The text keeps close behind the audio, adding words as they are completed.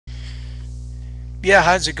Yeah,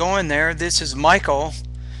 how's it going there? This is Michael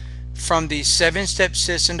from the 7-Step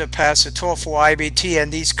System to Pass the TOEFL IBT,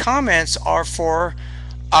 and these comments are for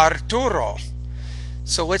Arturo.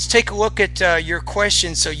 So let's take a look at your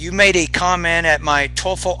question. So you made a comment at my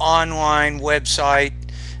TOEFL online website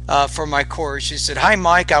for my course. You said, "Hi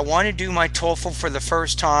Mike, I want to do my TOEFL for the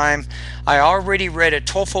first time. I already read a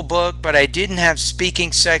TOEFL book, but I didn't have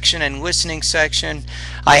speaking section and listening section.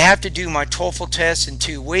 I have to do my TOEFL test in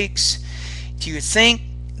 2 weeks. Do you think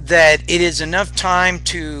that it is enough time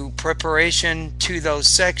to preparation to those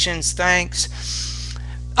sections? Thanks."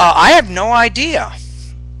 I have no idea.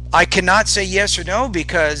 I cannot say yes or no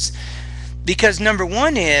because number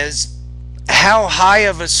one is how high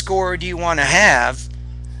of a score do you want to have,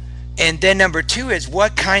 and then number two is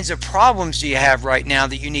what kinds of problems do you have right now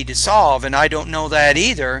that you need to solve, and I don't know that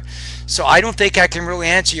either. So I don't think I can really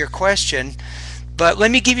answer your question, but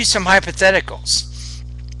let me give you some hypotheticals.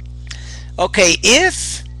 Okay,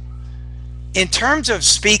 if in terms of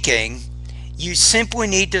speaking, you simply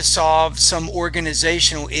need to solve some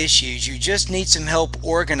organizational issues, you just need some help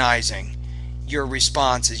organizing your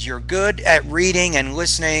responses. You're good at reading and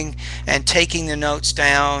listening and taking the notes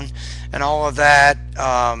down and all of that,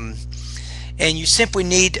 and you simply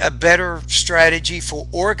need a better strategy for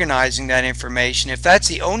organizing that information. If that's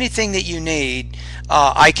the only thing that you need,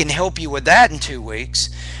 I can help you with that in 2 weeks.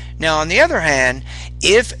 Now, on the other hand,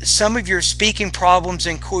 if some of your speaking problems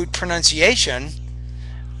include pronunciation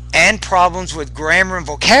and problems with grammar and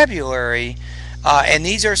vocabulary, and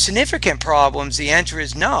these are significant problems, the answer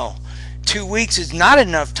is no. 2 weeks is not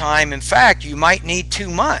enough time. In fact, you might need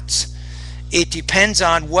 2 months. It depends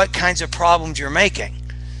on what kinds of problems you're making,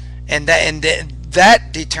 and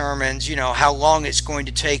that determines, how long it's going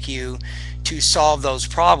to take you to solve those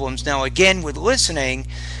problems. Now, again, with listening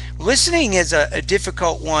is a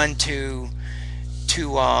difficult one to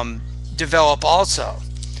develop also.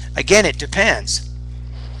 Again, it depends.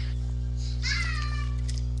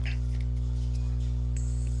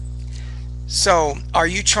 So are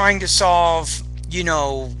you trying to solve,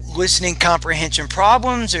 listening comprehension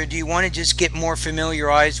problems, or do you want to just get more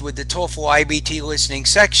familiarized with the TOEFL IBT listening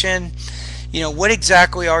section? What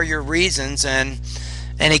exactly are your reasons? And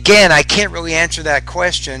again, I can't really answer that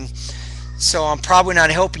question, so I'm probably not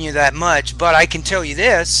helping you that much, but I can tell you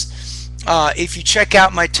this. If you check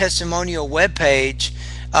out my testimonial webpage,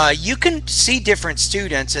 you can see different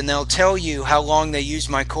students, and they'll tell you how long they used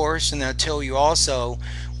my course, and they'll tell you also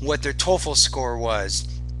what their TOEFL score was.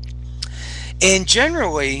 And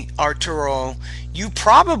generally, Arturo, you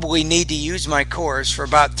probably need to use my course for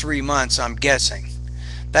about 3 months, I'm guessing.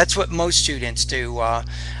 That's what most students do.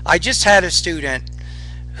 I just had a student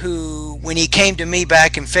who, when he came to me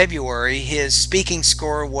back in February, his speaking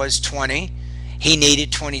score was 20. He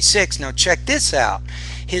needed 26. Now check this out.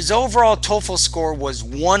 His overall TOEFL score was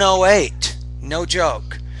 108. No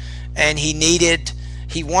joke. And he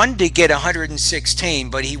wanted to get 116,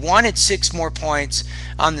 but he wanted 6 more points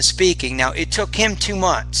on the speaking. Now, it took him 2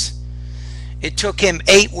 months. It took him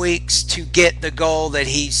 8 weeks to get the goal that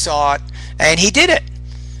he sought, and he did it.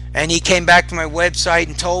 And he came back to my website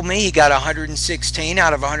and told me he got 116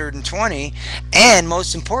 out of 120, and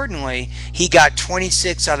most importantly, he got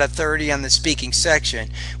 26 out of 30 on the speaking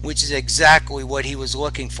section, which is exactly what he was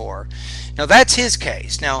looking for. Now, that's his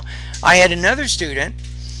case. Now, I had another student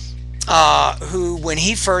who, when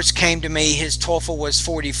he first came to me, his TOEFL was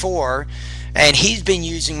 44, and he's been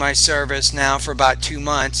using my service now for about 2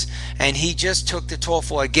 months, and he just took the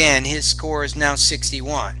TOEFL again. His score is now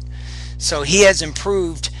 61. So he has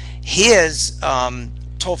improved his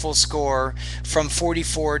TOEFL score from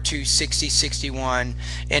 44 to 61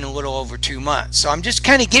 in a little over 2 months. So I'm just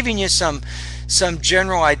kind of giving you some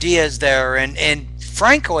general ideas there, and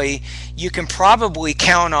frankly, you can probably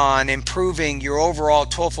count on improving your overall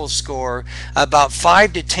TOEFL score about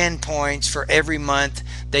 5 to 10 points for every month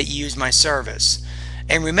that you use my service.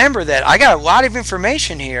 And remember that I got a lot of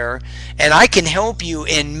information here, and I can help you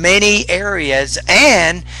in many areas,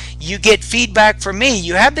 and you get feedback from me.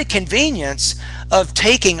 You have the convenience of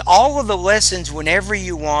taking all of the lessons whenever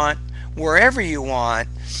you want, wherever you want,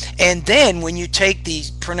 and then when you take the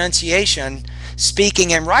pronunciation,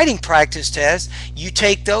 speaking, and writing practice tests, you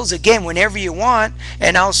take those again whenever you want,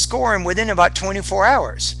 and I'll score them within about 24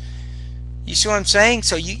 hours. You see what I'm saying?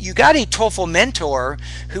 So you got a TOEFL mentor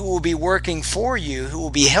who will be working for you, who will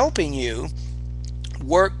be helping you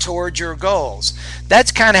work towards your goals.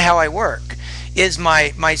 That's kind of how I work. Is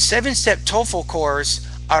my 7-step TOEFL course,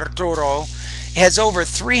 Arturo, has over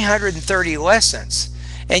 330 lessons.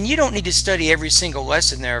 And you don't need to study every single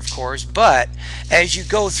lesson there, of course, but as you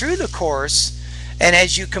go through the course And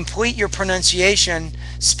as you complete your pronunciation,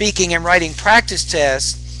 speaking, and writing practice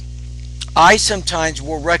tests, I sometimes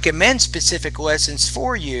will recommend specific lessons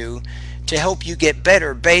for you to help you get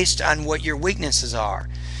better based on what your weaknesses are.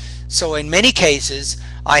 So in many cases,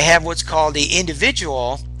 I have what's called the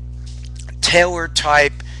individual tailored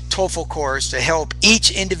type TOEFL course to help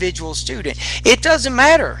each individual student. It doesn't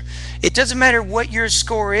matter. It doesn't matter what your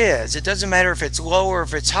score is. It doesn't matter if it's low or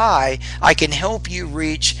if it's high. I can help you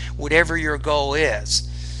reach whatever your goal is.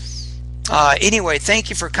 Anyway, thank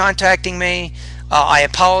you for contacting me. I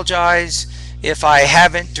apologize if I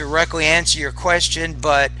haven't directly answered your question,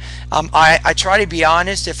 but I try to be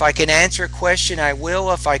honest. If I can answer a question, I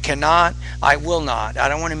will. If I cannot, I will not. I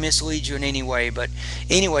don't want to mislead you in any way. But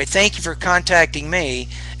anyway, thank you for contacting me,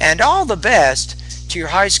 and all the best to your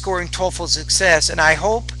high-scoring TOEFL success. And I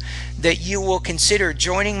hope that you will consider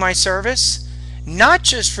joining my service, not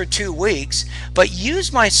just for 2 weeks, but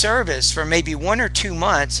use my service for maybe 1 or 2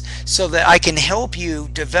 months so that I can help you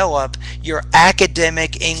develop your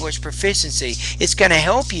academic English proficiency. It's going to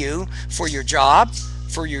help you for your job,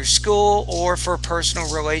 for your school, or for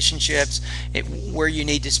personal relationships where you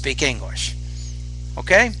need to speak English.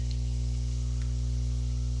 Okay?